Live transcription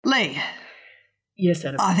Lee, Yes,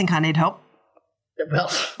 Annabelle. I think I need help.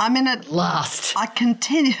 Well, I'm in it. last. I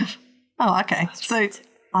continue. Oh, okay. So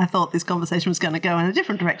I thought this conversation was going to go in a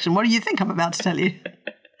different direction. What do you think I'm about to tell you?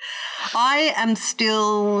 I am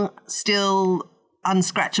still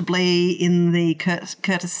unscratchably in the Curtis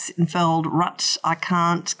Sittenfeld rut. I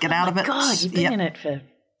can't get out of it. God, you've been in it for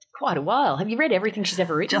quite a while. Have you read everything she's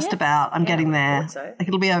ever written Just yet? about. I'm getting I there. thought so.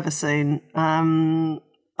 It'll be over soon.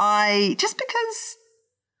 Because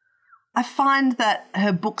I find that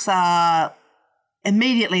her books are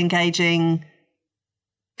immediately engaging,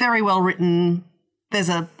 very well written. There's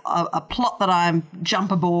a plot that I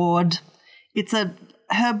jump aboard.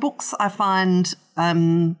 Her books I find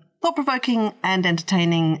thought-provoking and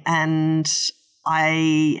entertaining, and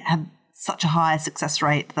I have such a high success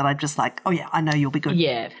rate that I'm just like, oh yeah, I know you'll be good.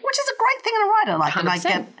 Yeah. Which is a great thing in a writer. Like, and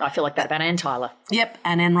 100%. I feel like that about Anne Tyler. Yep,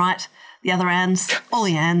 Anne Enright, the other Annes, all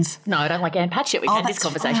the Annes. No, I don't like Anne Patchett. We've had this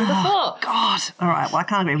conversation before. God. All right, well, I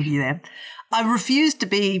can't agree with you there. I refuse to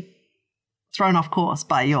be thrown off course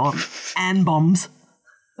by your Anne bombs.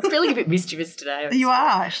 I'm feeling a bit mischievous today. You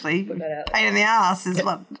are, actually. Put that out there. Pain in the ass is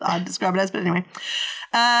what I describe it as, but anyway.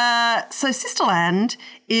 So Sisterland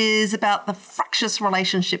is about the fractious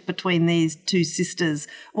relationship between these two sisters.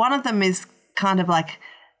 One of them is kind of like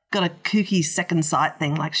got a kooky second sight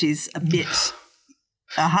thing, like she's a bit...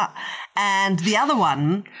 And the other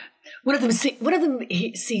one... One of them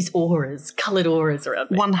sees auras, coloured auras around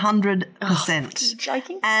me. 100%. Are you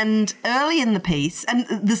joking? And early in the piece, and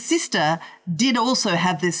the sister did also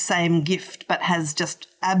have this same gift, but has just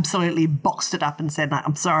absolutely boxed it up and said, no,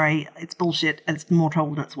 I'm sorry, it's bullshit, and it's more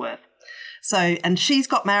trouble than it's worth. So, and she's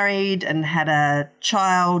got married and had a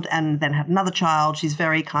child and then had another child. She's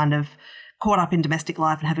very kind of caught up in domestic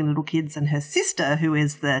life and having little kids. And her sister, who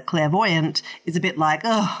is the clairvoyant, is a bit like,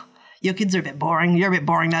 oh, your kids are a bit boring. You're a bit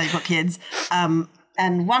boring now you've got kids. And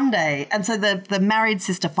one day, and so the married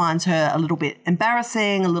sister finds her a little bit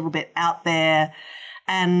embarrassing, a little bit out there.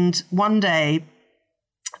 And one day,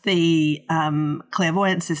 the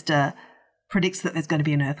clairvoyant sister predicts that there's going to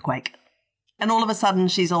be an earthquake. And all of a sudden,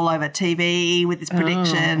 she's all over TV with this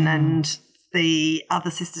prediction, and the other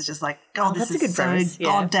sister's just like, God, this is so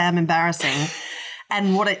goddamn embarrassing.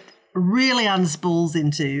 And what it really unspools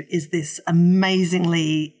into is this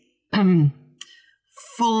amazingly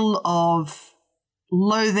full of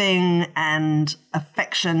loathing and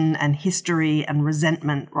affection and history and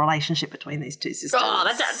resentment relationship between these two sisters. Oh,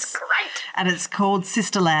 that sounds great. And it's called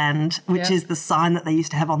Sisterland, which is the sign that they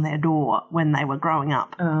used to have on their door when they were growing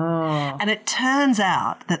up. Oh. And it turns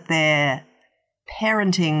out that their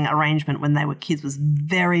parenting arrangement when they were kids was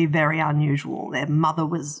very, very unusual. Their mother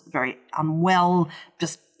was very unwell,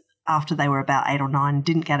 just after they were about 8 or 9,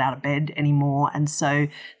 didn't get out of bed anymore. And so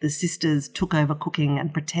the sisters took over cooking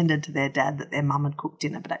and pretended to their dad that their mum had cooked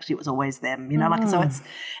dinner, but actually it was always them, you know, like, so it's,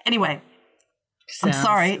 anyway, I'm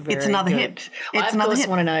sorry, it's another hit. It's I, of course,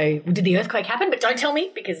 want to know, did the earthquake happen? But don't tell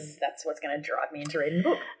me, because that's what's going to drive me into reading the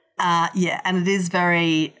book. Yeah, and it is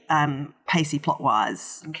very pacey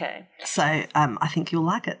plot-wise. Okay. So I think you'll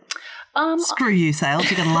like it. Screw you, Sales.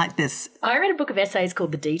 You're going to like this. I read a book of essays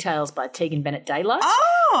called The Details by Tegan Bennett Daylight.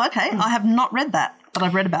 Oh, okay. I have not read that, but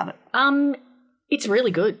I've read about it. It's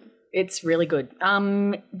really good. It's really good.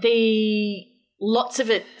 Lots of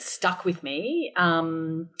it stuck with me.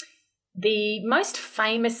 The most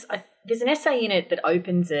famous, there's an essay in it that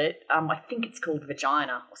opens it. I think it's called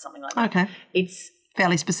Vagina or something like that. Okay. It's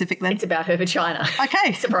fairly specific then. It's about her vagina.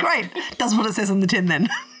 Okay, great. Does what it says on the tin then.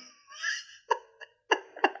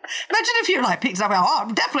 Imagine if you picked it up and oh,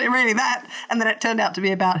 I'm definitely reading that, and then it turned out to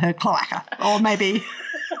be about her cloaca or maybe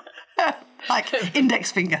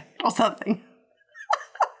index finger or something.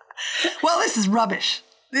 Well, this is rubbish.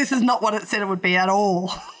 This is not what it said it would be at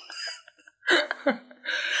all.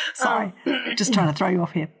 Sorry, just trying to throw you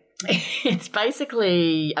off here. It's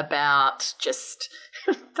basically about just...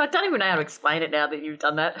 I don't even know how to explain it now that you've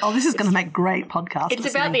done that. Oh, this is going to make great podcast. It's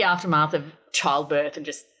about the aftermath of childbirth and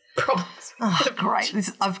just problems. Oh, great.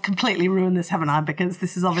 I've completely ruined this, haven't I? Because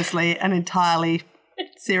this is obviously an entirely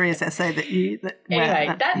serious essay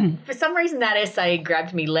Anyway, for some reason that essay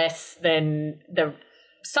grabbed me less than the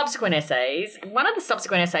subsequent essays. One of the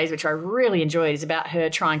subsequent essays which I really enjoyed is about her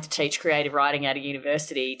trying to teach creative writing at a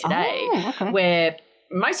university today, where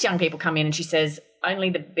most young people come in and she says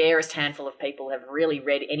only the barest handful of people have really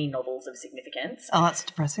read any novels of significance. Oh, that's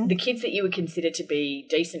depressing. The kids that you would consider to be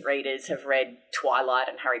decent readers have read Twilight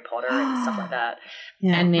and Harry Potter and stuff like that.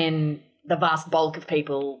 Yeah. And then the vast bulk of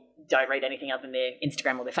people don't read anything other than their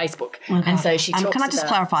Instagram or their Facebook. Okay. And so she talks can I just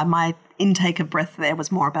clarify, my intake of breath there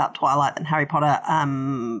was more about Twilight than Harry Potter.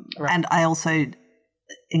 Right. And I also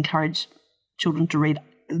encourage children to read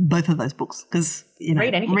both of those books because,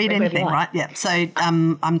 read anything, right? Yeah. So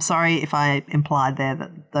I'm sorry if I implied there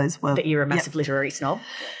that those were... That you're a massive literary snob.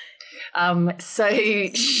 So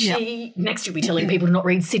she next you'll be telling people to not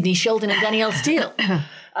read Sidney Sheldon and Danielle Steele.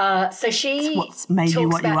 So she it's what's made you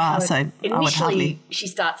what you are. So initially she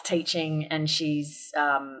starts teaching and she's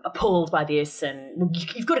appalled by this and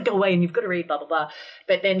you've got to go away and you've got to read blah blah blah.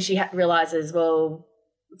 But then she realizes, well,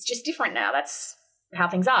 it's just different now. That's how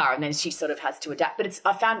things are, and then she sort of has to adapt. But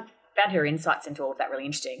I found her insights into all of that really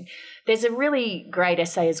interesting. There's a really great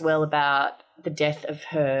essay as well about the death of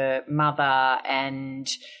her mother and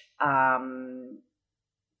how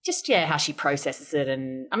she processes it.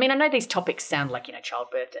 And I mean, I know these topics sound like,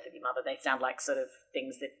 childbirth, death of your mother. They sound like sort of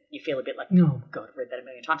things that you feel a bit like, oh God, I've read that a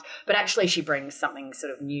million times. But actually she brings something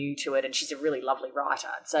sort of new to it, and she's a really lovely writer.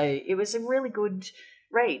 So it was a really good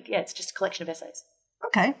read. Yeah, it's just a collection of essays.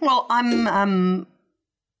 Okay. Well, I'm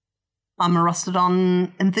a rusted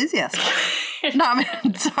on enthusiast. No, I mean,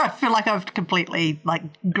 sorry, I feel like I've completely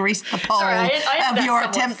greased the pole of your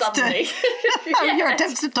attempts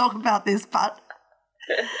to talk about this, but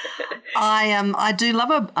I do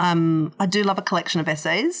love a collection of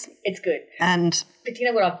essays. It's good. But you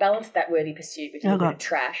know what? I've balanced that worthy pursuit with a little bit of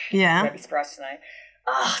trash. Yeah. You won't be surprised to know.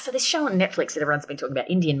 So this show on Netflix that everyone's been talking about,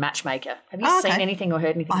 Indian Matchmaker. Have you seen anything or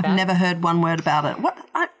heard anything about it? I've never heard one word about it.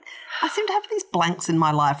 I seem to have these blanks in my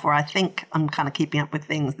life where I think I'm kind of keeping up with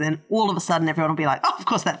things. Then all of a sudden everyone will be like, oh, of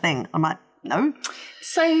course, that thing. I'm like, no.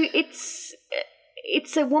 So it's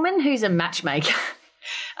a woman who's a matchmaker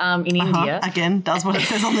in India. Again, does what it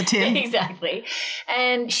says on the tin. Exactly.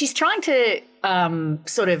 And she's trying to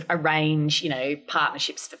sort of arrange,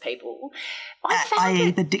 partnerships for people. I.e.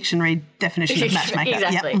 the dictionary definition of matchmaker.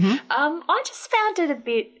 Exactly. Yep. Mm-hmm. I just found it a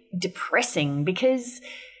bit depressing because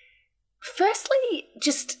firstly,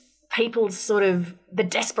 just people's sort of the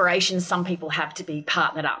desperation some people have to be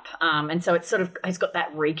partnered up. And so it sort of has got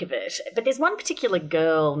that reek of it. But there's one particular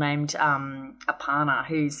girl named Aparna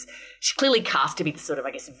who's clearly cast to be the sort of,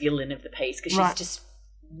 I guess, villain of the piece because she's just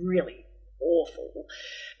really awful.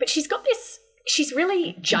 But she's got this, she's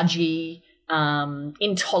really judgy,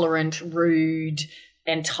 intolerant, rude,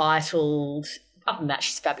 entitled. Other than that,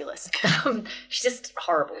 she's fabulous. She's just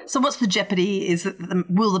horrible. So what's the jeopardy? Is that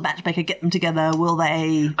will the matchmaker get them together? Will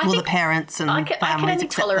the parents and families I can only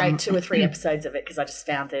tolerate them? 2 or 3 episodes of it because I just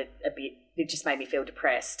found it it just made me feel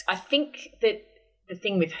depressed. I think that the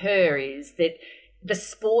thing with her is that the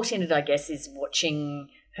sport in it, I guess, is watching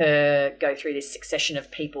her go through this succession of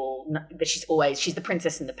people that she's the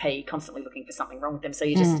princess in the pea, constantly looking for something wrong with them. So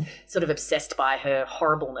you're just sort of obsessed by her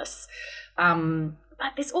horribleness.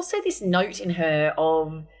 But there's also this note in her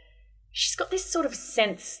of she's got this sort of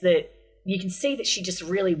sense that you can see that she just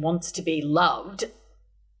really wants to be loved.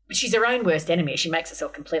 But she's her own worst enemy. She makes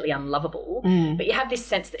herself completely unlovable. But you have this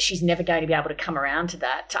sense that she's never going to be able to come around to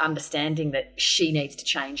that, to understanding that she needs to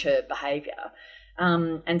change her behaviour.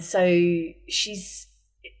 And so she's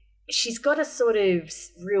got a sort of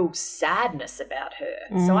real sadness about her.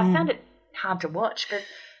 So I found it hard to watch, but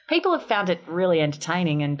people have found it really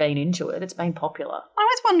entertaining and been into it. It's been popular. I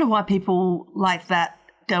always wonder why people like that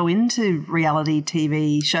go into reality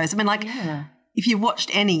TV shows. I mean, if you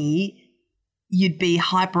watched any, you'd be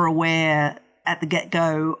hyper aware at the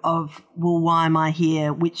get-go of, well, why am I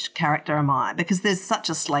here? Which character am I? Because there's such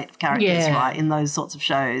a slate of characters, right, in those sorts of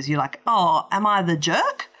shows. You're like, oh, am I the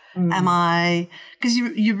jerk? Am I – because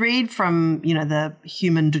you read from, the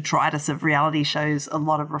human detritus of reality shows a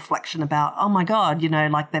lot of reflection about, oh, my God,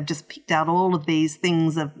 they've just picked out all of these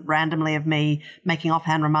things randomly of me making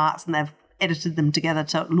offhand remarks and they've edited them together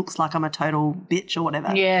so it looks like I'm a total bitch or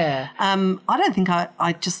whatever. Yeah. I don't think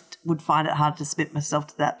I just would find it hard to submit myself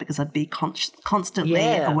to that because I'd be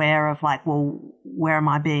constantly aware of where am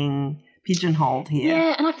I being pigeonholed here?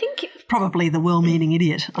 Yeah, and I think – probably the well-meaning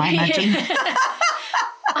idiot, I imagine.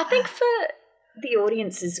 I think for the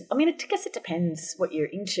audiences, I mean, I guess it depends what you're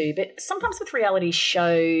into, but sometimes with reality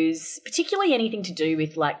shows, particularly anything to do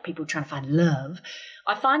with people trying to find love,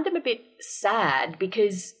 I find them a bit sad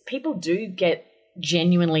because people do get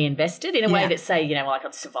genuinely invested in a way that, say, like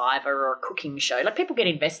on Survivor or a cooking show. People get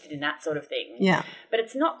invested in that sort of thing. Yeah. But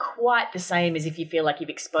it's not quite the same as if you feel like you've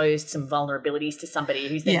exposed some vulnerabilities to somebody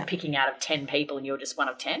who's then picking out of 10 people and you're just one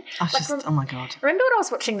of 10. Oh my God. Remember when I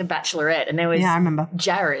was watching The Bachelorette and there was I remember.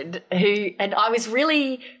 Jared and I was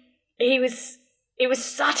really, it was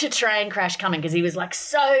such a train crash coming because he was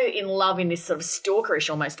so in love in this sort of stalkerish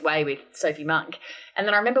almost way with Sophie Monk. And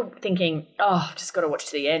then I remember thinking, oh, I've just got to watch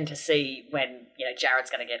to the end to see when, Jared's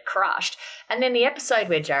going to get crushed. And then the episode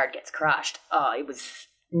where Jared gets crushed, it was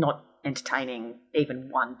not entertaining even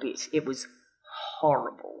one bit. It was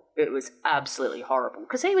horrible. It was absolutely horrible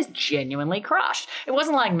because he was genuinely crushed. It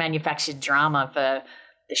wasn't like manufactured drama for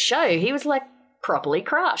the show. He was like properly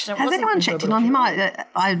crushed. And has anyone checked in on him?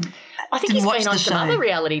 I think he's been on some other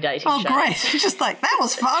reality dating shows. Oh, great. Just like, that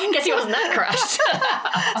was fun. Guess he wasn't that crushed.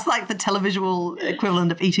 It's like the televisual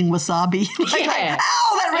equivalent of eating wasabi. Like, ow,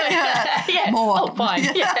 that really hurt. Yeah. More. Oh, fine.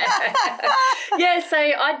 Yeah, so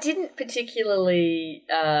I didn't particularly...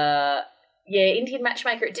 Indian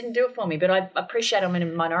Matchmaker, it didn't do it for me, but I appreciate I'm in a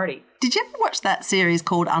minority. Did you ever watch that series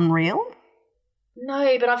called Unreal?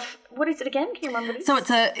 No, but what is it again? Can you remember this? So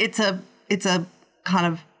it's a kind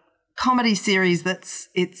of comedy series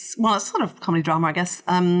it's sort of comedy drama, I guess.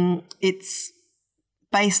 It's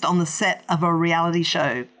based on the set of a reality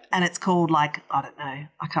show, and it's called, like, I don't know,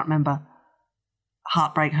 I can't remember,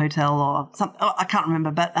 Heartbreak Hotel or something. Oh, I can't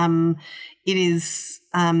remember, but it is...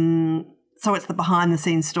 So it's the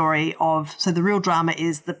behind-the-scenes story of... So the real drama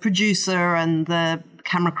is the producer and the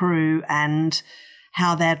camera crew and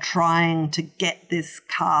how they're trying to get this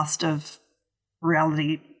cast of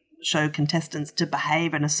reality show contestants to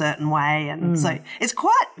behave in a certain way. And so it's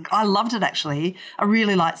quite... I loved it, actually. I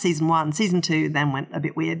really liked season 1. Season 2 then went a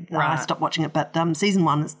bit weird. Right. I stopped watching it, but season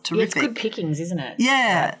 1 is terrific. Yeah, it's good pickings, isn't it?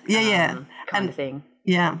 Yeah, Kind of thing.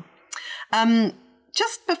 Yeah.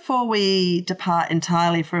 Just before we depart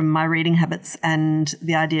entirely from my reading habits and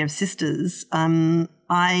the idea of sisters,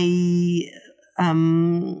 I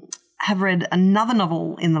have read another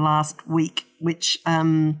novel in the last week, which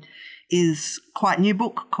is quite a new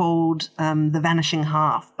book called The Vanishing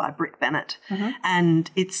Half by Brit Bennett. Mm-hmm. And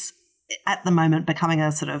it's at the moment becoming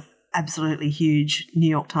a sort of absolutely huge New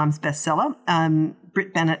York Times bestseller.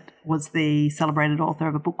 Brit Bennett was the celebrated author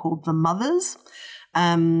of a book called The Mothers,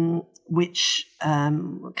 which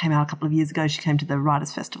came out a couple of years ago. She came to the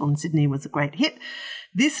Writers' Festival in Sydney, was a great hit.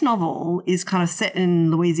 This novel is kind of set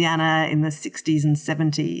in Louisiana in the 60s and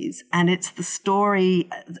 70s, and it's the story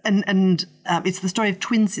it's the story of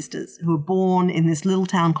twin sisters who were born in this little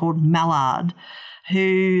town called Mallard,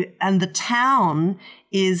 and the town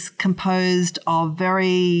is composed of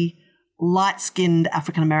very light-skinned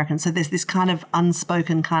African Americans. So there's this kind of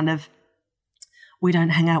unspoken kind of we don't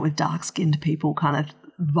hang out with dark-skinned people kind of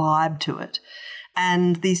vibe to it.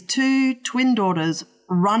 And these two twin daughters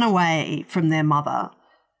run away from their mother,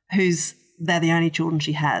 they're the only children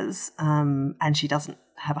she has, and she doesn't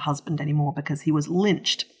have a husband anymore because he was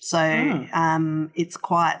lynched. So it's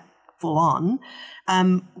quite full on.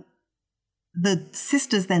 The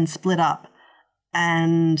sisters then split up,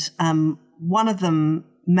 and one of them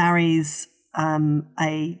marries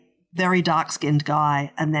a very dark-skinned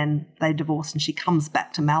guy, and then they divorce, and she comes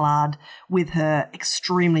back to Mallard with her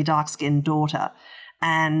extremely dark-skinned daughter.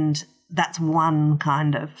 And that's one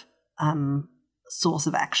kind of source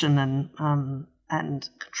of action and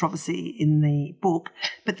controversy in the book.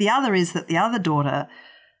 But the other is that the other daughter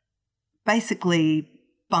basically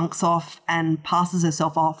bunks off and passes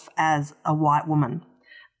herself off as a white woman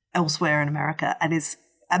elsewhere in America and is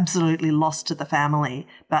absolutely lost to the family,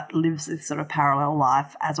 but lives this sort of parallel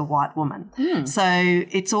life as a white woman. So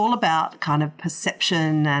it's all about kind of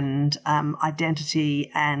perception and identity,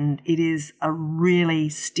 and it is a really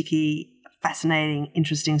sticky, fascinating,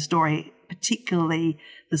 interesting story, particularly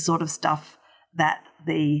the sort of stuff that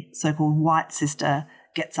the so-called white sister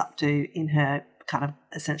gets up to in her kind of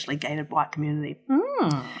essentially gated white community.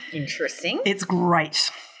 Interesting. It's great.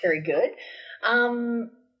 Very good.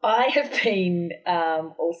 I have been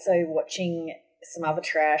also watching some other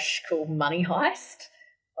trash called Money Heist.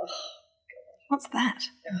 Oh, what's that?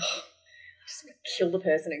 Oh, I just want to kill the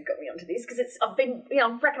person who got me onto this because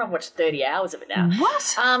I reckon I've watched 30 hours of it now.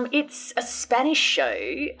 What? It's a Spanish show,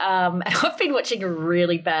 and I've been watching a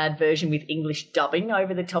really bad version with English dubbing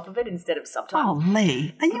over the top of it instead of subtitles. Oh,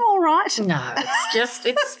 Lee, are you all right? No,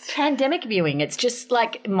 it's pandemic viewing. It's just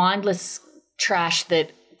like mindless trash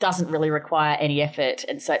that doesn't really require any effort,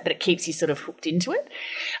 but it keeps you sort of hooked into it.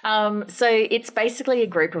 So it's basically a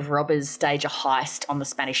group of robbers stage a heist on the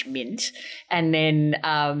Spanish Mint, and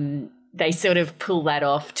then they sort of pull that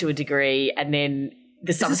off to a degrry, and then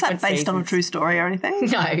the subsequent Is this based on a true story or anything?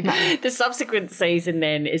 No. The subsequent season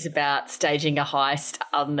then is about staging a heist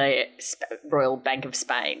on the Royal Bank of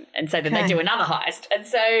Spain. And so then they do another heist. And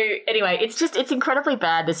so anyway, it's incredibly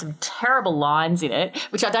bad. There's some terrible lines in it,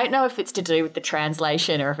 which I don't know if it's to do with the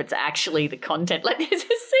translation or if it's actually the content. Like there's a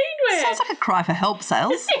scene where... Sounds like a cry for help,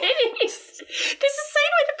 Sales. It is. There's a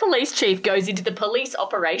scene where the police chief goes into the police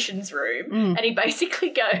operations room and he basically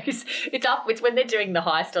goes, it's when they're doing the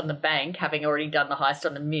heist on the bank, having already done the heist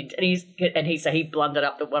on the Mint, so he blundered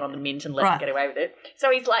up the one on the Mint and let them get away with it.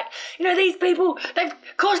 So he's like, these people, they've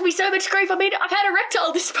caused me so much grief. I mean, I've had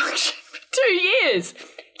erectile dysfunction for 2 years.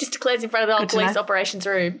 Just declares in front of the whole police operations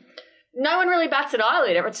room. No one really bats an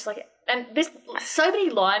eyelid. Everyone's just like, and there's so many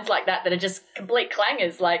lines like that are just complete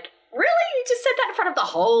clangers, like, really? You just said that in front of the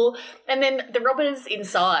whole... And then the robbers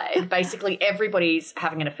inside, basically everybody's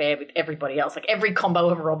having an affair with everybody else. Like every combo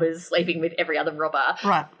of robbers sleeping with every other robber.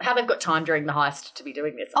 Right. How they've got time during the heist to be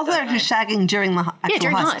doing this. Oh, they're actually shagging during the actual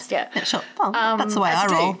during heist. the heist, Yeah, sure. Well, that's the way I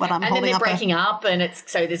roll when I'm holding up. And then they're breaking up and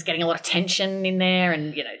so there's getting a lot of tension in there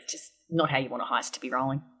and, it's just not how you want a heist to be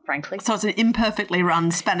rolling, frankly. So it's an imperfectly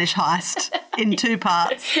run Spanish heist in 2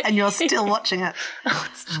 parts and you're still watching it. Oh,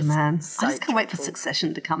 man. So I just can't wait for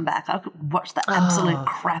Succession to come back. I could watch the absolute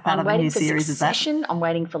crap out of a new series of that. I'm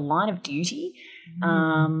waiting for Line of Duty.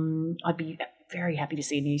 I'd be very happy to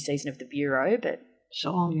see a new season of The Bureau, but...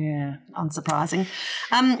 Sure. Yeah. Unsurprising.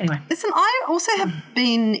 Anyway. Listen, I also have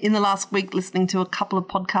been in the last week listening to a couple of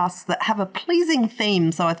podcasts that have a pleasing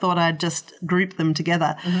theme, so I thought I'd just group them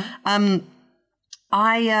together.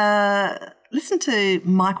 I listened to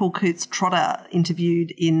Michael Coutts-Trotter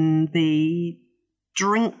interviewed in the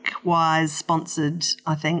Drinkwise sponsored,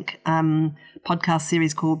 I think, podcast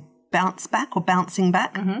series called Bounce Back or Bouncing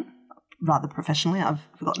Back. Rather professionally. I've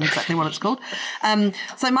forgotten exactly what it's called.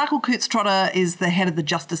 So Michael Coutts-Trotter is the head of the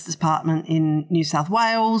Justice Department in New South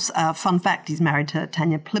Wales. Fun fact, he's married to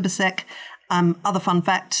Tanya Plibersek. Other fun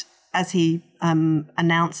fact, as he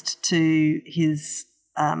announced to his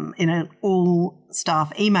in an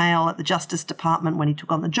all-staff email at the Justice Department when he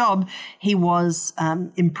took on the job, he was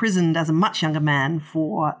imprisoned as a much younger man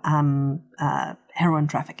for heroin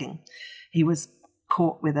trafficking. He was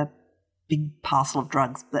caught with a big parcel of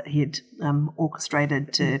drugs that he had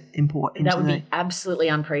orchestrated to import into that would be absolutely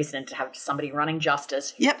unprecedented to have somebody running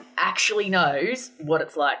justice who actually knows what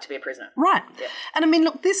it's like to be a prisoner. Right. Yep. And I mean,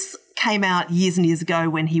 look, this came out years and years ago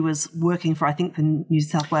when he was working for, I think, the New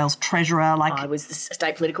South Wales Treasurer. I was the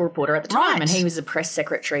state political reporter at the time, and he was a press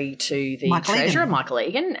secretary to the Treasurer, Michael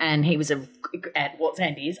Egan, and he was at what's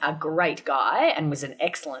and is a great guy and was an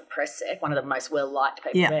excellent press sec, one of the most well-liked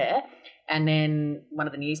people there. And then one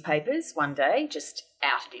of the newspapers one day just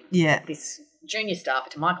outed him. Yeah. This junior staffer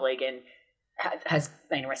to Michael Egan has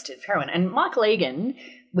been arrested for heroin. And Michael Egan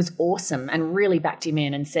was awesome and really backed him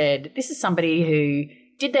in and said, this is somebody who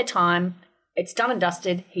did their time. It's done and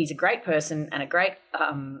dusted. He's a great person and a great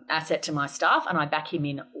asset to my staff, and I back him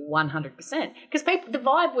in 100%. Because the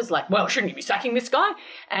vibe was like, well, shouldn't you be sacking this guy?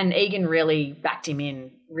 And Egan really backed him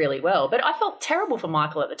in really well. But I felt terrible for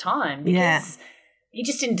Michael at the time because he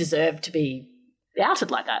just didn't deserve to be outed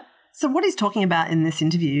like that. So what he's talking about in this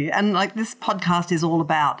interview, and like this podcast is all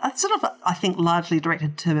about, sort of, I think, largely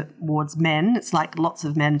directed towards men. It's like lots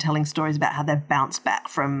of men telling stories about how they've bounced back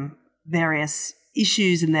from various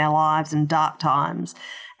issues in their lives and dark times.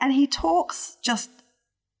 And he talks just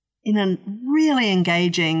in a really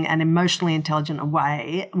engaging and emotionally intelligent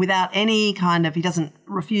way without any kind of, he doesn't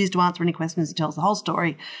refuse to answer any questions. He tells the whole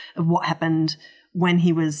story of what happened when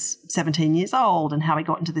he was 17 years old and how he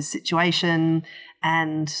got into this situation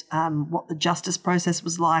and what the justice process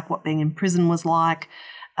was like, what being in prison was like,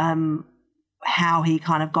 how he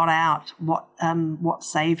kind of got out, what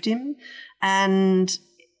saved him. And,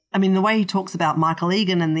 I mean, the way he talks about Michael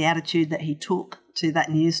Egan and the attitude that he took to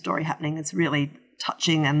that news story happening is really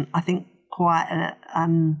touching, and I think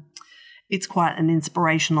it's quite an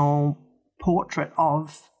inspirational portrait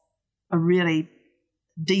of a really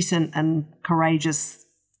decent and courageous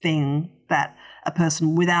thing that a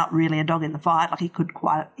person without really a dog in the fight, like he could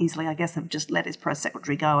quite easily, I guess, have just let his press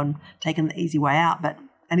secretary go and taken the easy way out.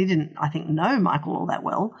 And he didn't, I think, know Michael all that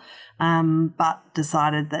well, but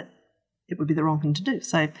decided that it would be the wrong thing to do.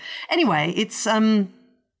 So anyway, it's a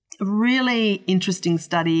really interesting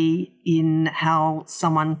study in how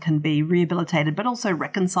someone can be rehabilitated but also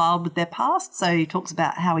reconciled with their past. So he talks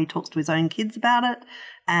about how he talks to his own kids about it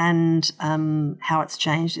and how it's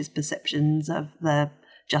changed his perceptions of the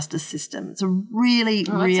justice system. It's a really,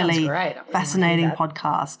 really fascinating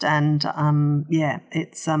podcast. And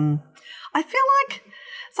it's I feel like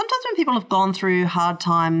sometimes when people have gone through hard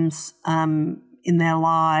times in their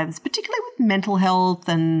lives, particularly with mental health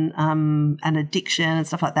and addiction and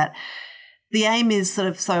stuff like that, the aim is sort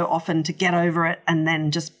of so often to get over it and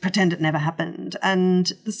then just pretend it never happened.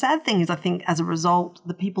 And the sad thing is, I think, as a result,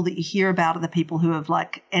 the people that you hear about are the people who have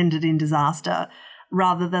like ended in disaster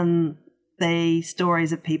rather than the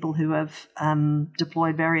stories of people who have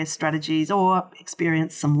deployed various strategies or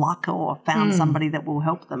experienced some luck or found somebody that will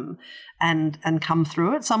help them and come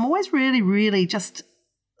through it. So I'm always really, really just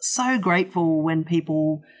so grateful when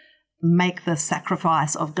people make the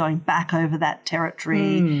sacrifice of going back over that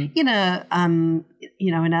territory in a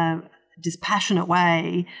dispassionate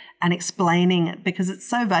way and explaining it, because it's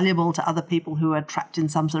so valuable to other people who are trapped in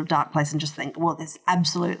some sort of dark place and just think, well, there's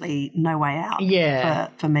absolutely no way out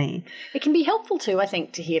for me. It can be helpful too, I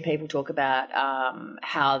think, to hear people talk about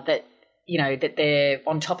how that, that they're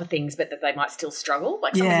on top of things but that they might still struggle.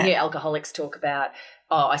 Like sometimes you hear alcoholics talk about,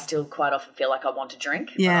 I still quite often feel like I want to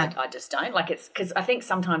drink, but I just don't. Like it's because I think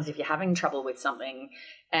sometimes if you're having trouble with something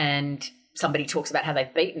and somebody talks about how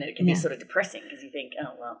they've beaten it, it can be sort of depressing because you think,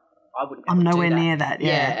 oh, well, I wouldn't be able I'm to nowhere do that. near that.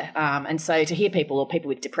 Yeah. And so to hear people or people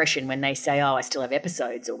with depression when they say, I still have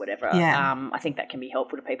episodes or whatever, I think that can be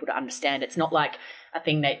helpful to people to understand. It's not like a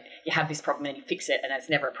thing that you have this problem and you fix it and it's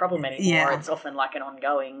never a problem anymore. Yeah. It's often like an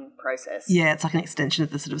ongoing process. Yeah, it's like an extension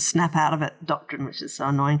of the sort of snap out of it doctrine, which is so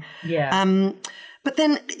annoying. Yeah. But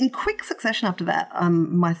then in quick succession after that,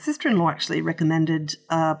 my sister-in-law actually recommended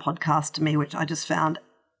a podcast to me, which I just found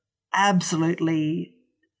absolutely,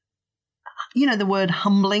 the word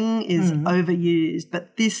humbling is overused,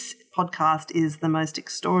 but this podcast is the most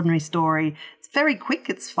extraordinary story. It's very quick.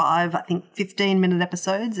 It's 5, 15-minute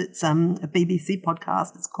episodes. It's a BBC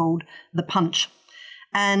podcast. It's called The Punch.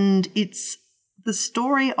 And it's the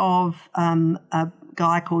story of a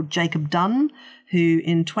guy called Jacob Dunn, who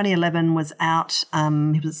in 2011 was out.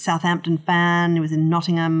 He was a Southampton fan. He was in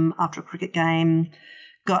Nottingham after a cricket game,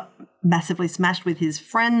 got massively smashed with his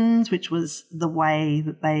friends, which was the way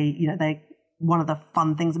that they one of the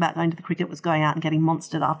fun things about going to the cricket was going out and getting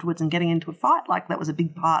monstered afterwards and getting into a fight. Like that was a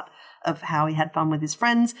big part of how he had fun with his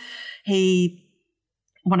friends.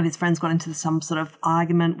 One of his friends got into some sort of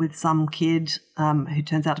argument with some kid who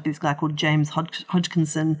turns out to be this guy called James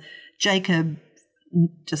Hodgkinson. Jacob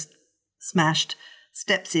just smashed,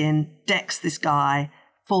 steps in, decks this guy,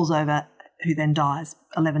 falls over, who then dies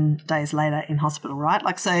 11 days later in hospital, right?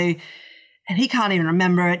 Like, so, and he can't even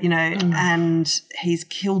remember it, and he's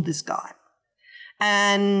killed this guy.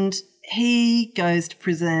 And he goes to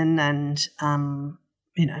prison and,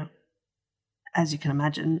 as you can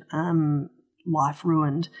imagine, life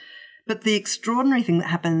ruined. But the extraordinary thing that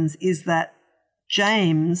happens is that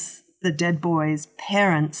James, the dead boy's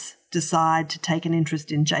parents, decide to take an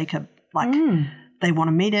interest in Jacob. Like they want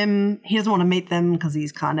to meet him. He doesn't want to meet them because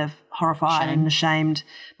he's kind of horrified and ashamed.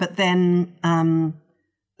 But then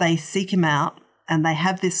they seek him out and they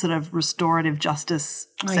have this sort of restorative justice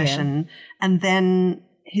session. And then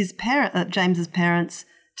James's parents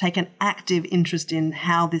take an active interest in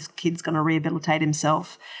how this kid's going to rehabilitate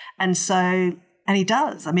himself. And he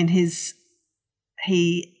does. I mean,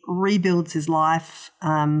 he rebuilds his life,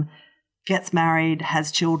 gets married,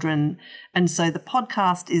 has children. And so the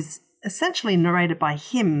podcast is essentially narrated by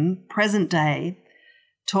him, present day,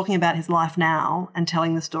 talking about his life now and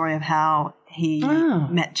telling the story of how he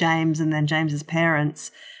met James and then James's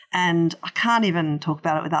parents. And I can't even talk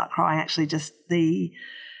about it without crying, actually. Just the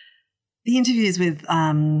interviews with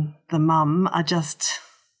the mum are just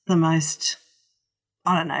the most,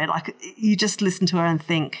 I don't know, like you just listen to her and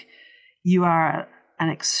think you are an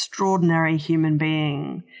extraordinary human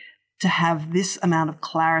being to have this amount of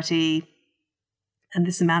clarity and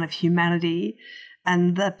this amount of humanity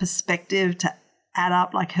and the perspective to add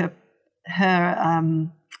up. Like her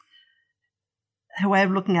way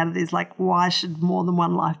of looking at it is like, why should more than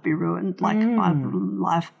one life be ruined? Like my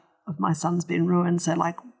life of my son's been ruined, so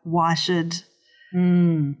like why should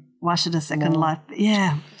a second life be?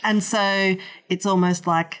 Yeah. And so it's almost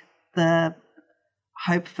like the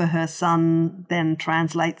hope for her son then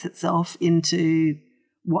translates itself into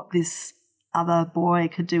what this other boy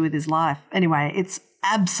could do with his life. Anyway, it's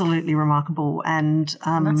absolutely remarkable. And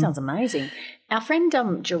that sounds amazing. Our friend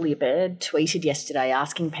Julia Bird tweeted yesterday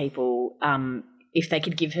asking people if they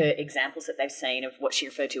could give her examples that they've seen of what she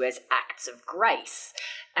referred to as acts of grace.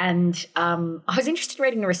 And I was interested in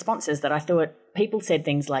reading the responses that I thought people said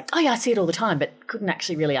things like, oh, yeah, I see it all the time, but couldn't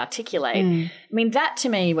actually really articulate. I mean, that to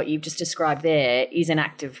me, what you've just described there is an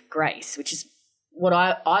act of grace, which is what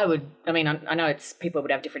I would – I mean, I know people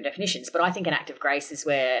would have different definitions, but I think an act of grace is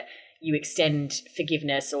where you extend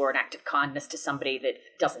forgiveness or an act of kindness to somebody that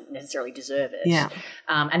doesn't necessarily deserve it,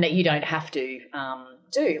 and that you don't have to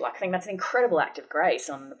do. Like, I think that's an incredible act of grace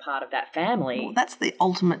on the part of that family. Well, that's the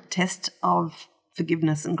ultimate test of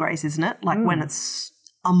forgiveness and grace, isn't it? Like when it's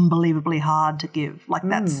unbelievably hard to give. Like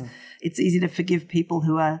it's easy to forgive people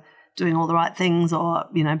who are doing all the right things or,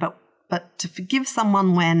 but to forgive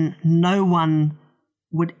someone when no one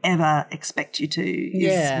would ever expect you to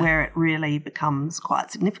is where it really becomes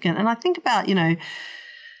quite significant. And I think about, I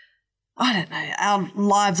don't know, our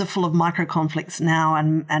lives are full of micro conflicts now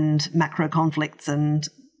and macro conflicts, and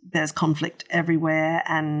there's conflict everywhere.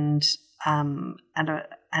 And I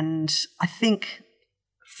think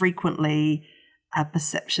frequently a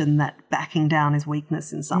perception that backing down is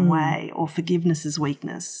weakness in some way, or forgiveness is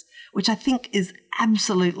weakness, which I think is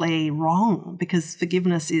absolutely wrong, because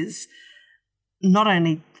forgiveness is not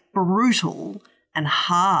only brutal and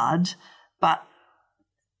hard, but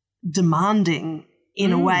demanding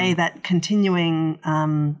in a way that continuing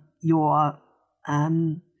your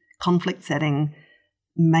conflict setting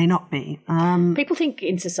may not be. People think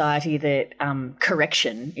in society that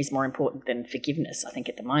correction is more important than forgiveness, I think,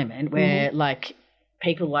 at the moment, where like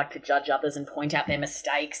people like to judge others and point out their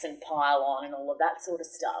mistakes and pile on and all of that sort of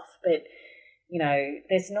stuff. But,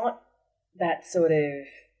 there's not that sort of,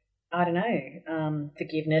 I don't know,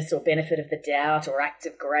 forgiveness or benefit of the doubt or acts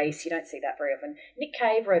of grace. You don't see that very often. Nick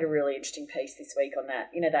Cave wrote a really interesting piece this week on that,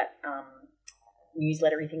 that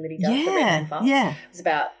newslettery thing that he does, the Red Hand Files. Yeah. It was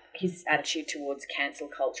about his attitude towards cancel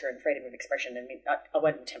culture and freedom of expression. And I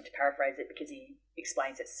won't attempt to paraphrase it because he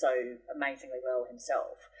explains it so amazingly well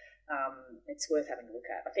himself. It's worth having a look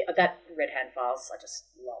at. I think that Red Hand Files I just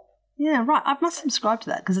love. Yeah, right. I must subscribe to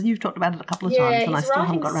that because you've talked about it a couple of times and I still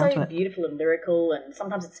haven't got around to it. Yeah, his writing's so beautiful and lyrical, and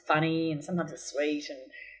sometimes it's funny and sometimes it's sweet, and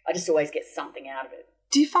I just always get something out of it.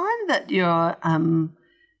 Do you find that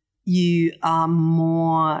you are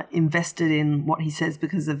more invested in what he says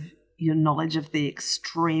because of your knowledge of the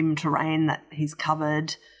extreme terrain that he's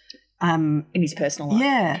covered? In his personal life.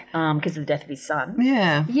 Yeah. Because of the death of his son.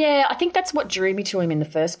 Yeah. Yeah, I think that's what drew me to him in the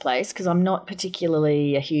first place, because I'm not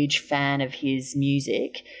particularly a huge fan of his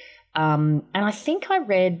music. And I think I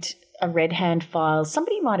read a Red Hand Files.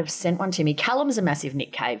 Somebody might have sent one to me. Callum's a massive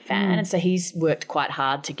Nick Cave fan, and so he's worked quite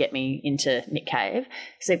hard to get me into Nick Cave.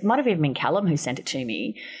 So it might have even been Callum who sent it to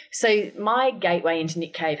me. So my gateway into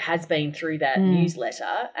Nick Cave has been through that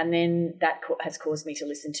newsletter, and then that has caused me to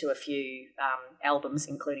listen to a few albums,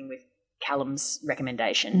 including with Callum's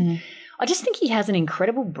recommendation. I just think he has an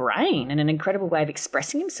incredible brain and an incredible way of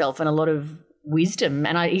expressing himself and a lot of wisdom,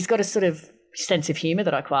 and he's got a sort of sense of humour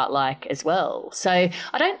that I quite like as well. So I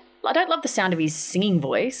don't love the sound of his singing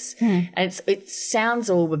voice, and it sounds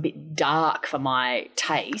all a bit dark for my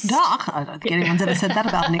taste. Dark? I don't think anyone's ever said that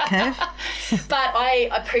about Nick Cave. But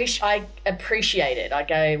I appreciate it. I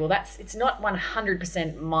go, well, it's not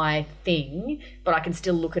 100% my thing, but I can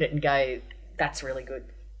still look at it and go, that's really good.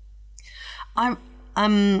 I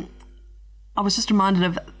was just reminded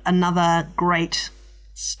of another great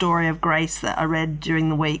story of grace that I read during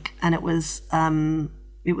the week, and it was written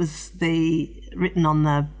on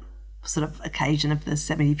the sort of occasion of the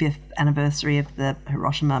 75th anniversary of the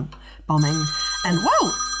Hiroshima bombing. And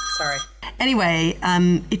sorry. Anyway,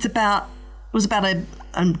 it was about a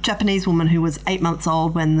Japanese woman who was 8 months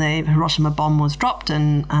old when the Hiroshima bomb was dropped,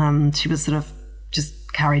 and she was sort of just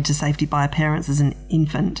carried to safety by her parents as an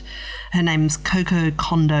infant. Her name's Koko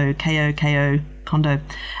Kondo, Koko Kondo.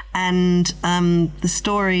 And the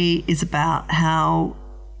story is about how,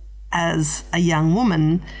 as a young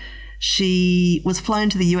woman, she was flown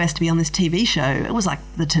to the US to be on this TV show. It was like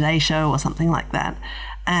the Today Show or something like that.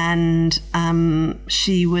 And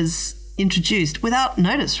she was introduced without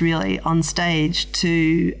notice, really, on stage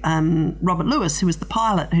to Robert Lewis, who was the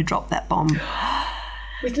pilot who dropped that bomb.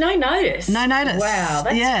 With no notice? No notice. Wow,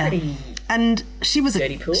 that's pretty... And she was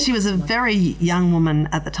a very young woman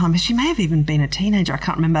at the time. She may have even been a teenager. I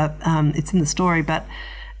can't remember. It's in the story,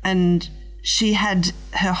 and she had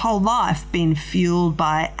her whole life been fueled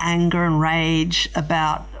by anger and rage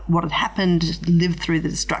about what had happened, lived through the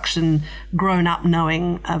destruction, grown up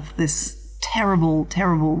knowing of this terrible,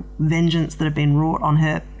 terrible vengeance that had been wrought on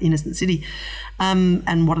her innocent city,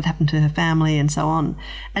 and what had happened to her family and so on.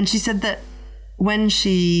 And she said that when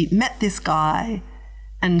she met this guy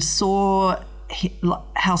and saw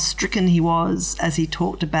how stricken he was as he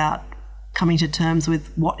talked about coming to terms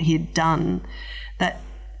with what he had done, that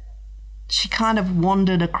she kind of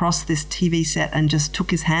wandered across this TV set and just took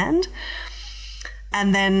his hand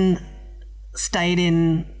and then stayed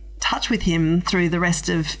in touch with him through the rest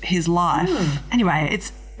of his life. Anyway, it's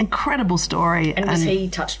an incredible story. And was he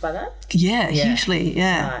touched by that? Yeah, hugely,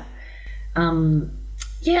 yeah. Right.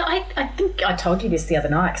 Yeah, I think I told you this the other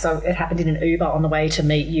night because it happened in an Uber on the way to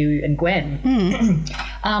meet you and Gwen.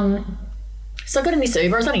 So I got in this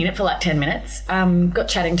Uber. I was only in it for like 10 minutes. Got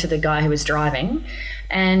chatting to the guy who was driving,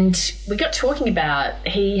 and we got talking about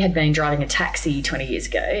he had been driving a taxi 20 years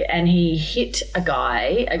ago and he hit a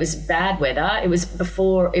guy. It was bad weather. It was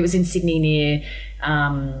in Sydney near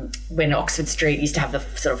when Oxford Street used to have the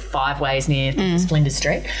sort of 5 ways near Flinders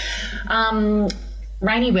Street.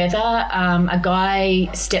 Rainy weather, a guy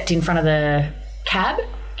stepped in front of the cab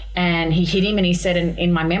and he hit him, and he said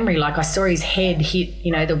in my memory, like, I saw his head hit,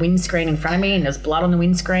 the windscreen in front of me, and there was blood on the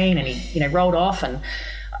windscreen, and he, rolled off, and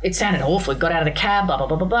it sounded awful. He got out of the cab, blah, blah,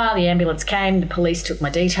 blah, blah, blah. The ambulance came, the police took my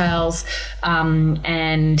details, and,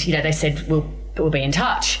 they said, we'll be in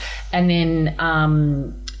touch. And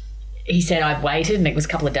then he said I waited, and it was a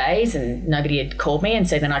couple of days and nobody had called me, and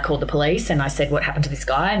so then I called the police and I said, what happened to this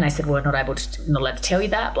guy? And they said, well, we're not allowed to tell you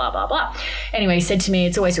that, blah, blah, blah. Anyway, he said to me,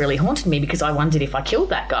 it's always really haunted me because I wondered if I killed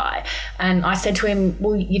that guy. And I said to him,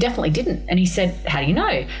 well, you definitely didn't. And he said, how do you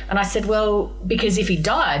know? And I said, well, because if he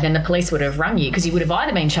died, then the police would have rung you, because he would have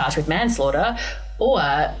either been charged with manslaughter, or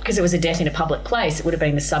because it was a death in a public place, it would have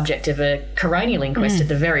been the subject of a coronial inquest at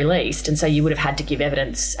the very least, and so you would have had to give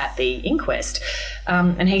evidence at the inquest.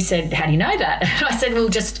 And he said, how do you know that? And I said, well,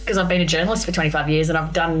 just because I've been a journalist for 25 years and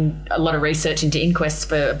I've done a lot of research into inquests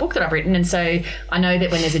for a book that I've written, and so I know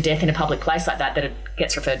that when there's a death in a public place like that it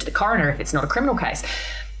gets referred to the coroner if it's not a criminal case.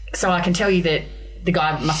 So I can tell you that the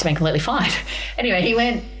guy must have been completely fine. Anyway, he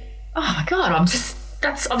went, oh my God, I'm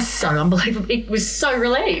so unbelievable. He was so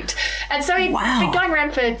relieved. And so he'd been going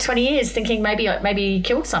around for 20 years thinking maybe he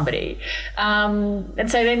killed somebody. And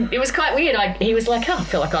so then it was quite weird. He was like, I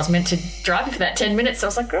feel like I was meant to drive you for that 10 minutes. So I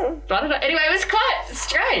was like, oh, I don't know. Anyway, it was quite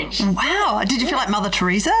strange. Wow. Did you feel like Mother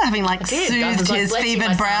Teresa, having soothed his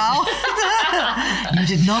fevered brow? You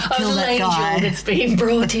did not kill that guy. That's been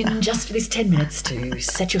brought in just for this 10 minutes to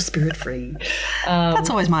set your spirit free. That's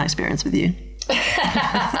always my experience with you.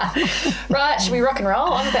 Right, should we rock and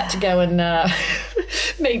roll? I'm about to go and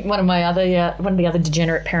meet one of the other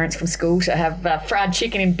degenerate parents from school to have fried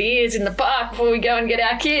chicken and beers in the park before we go and get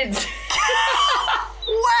our kids.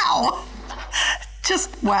 Wow.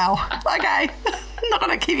 Just wow. Okay. I'm not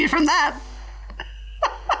going to keep you from that.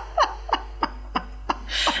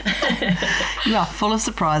 You are full of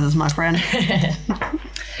surprises, my friend.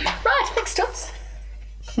 Right, thanks, Tots.